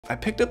I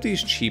picked up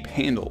these cheap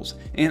handles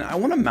and I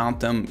want to mount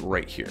them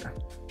right here.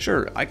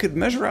 Sure, I could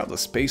measure out the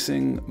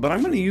spacing, but I'm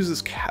going to use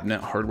this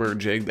cabinet hardware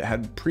jig that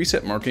had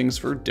preset markings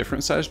for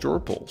different size drawer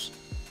pulls.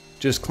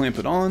 Just clamp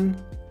it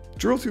on,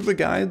 drill through the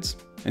guides,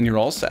 and you're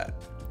all set.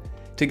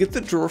 To get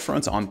the drawer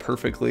fronts on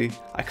perfectly,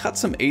 I cut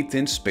some 1/8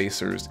 inch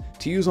spacers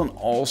to use on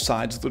all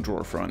sides of the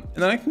drawer front,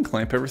 and then I can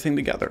clamp everything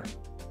together.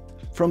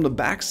 From the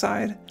back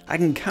side, I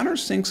can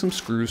countersink some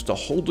screws to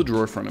hold the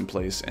drawer front in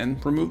place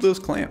and remove those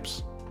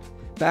clamps.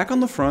 Back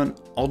on the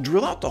front, I'll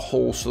drill out the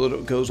hole so that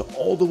it goes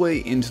all the way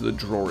into the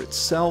drawer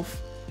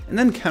itself, and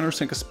then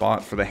countersink a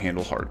spot for the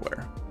handle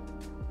hardware.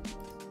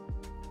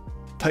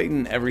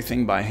 Tighten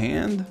everything by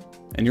hand,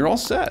 and you're all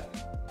set.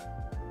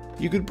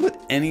 You could put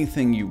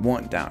anything you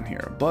want down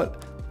here,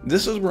 but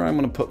this is where I'm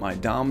going to put my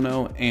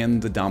domino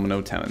and the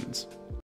domino tenons.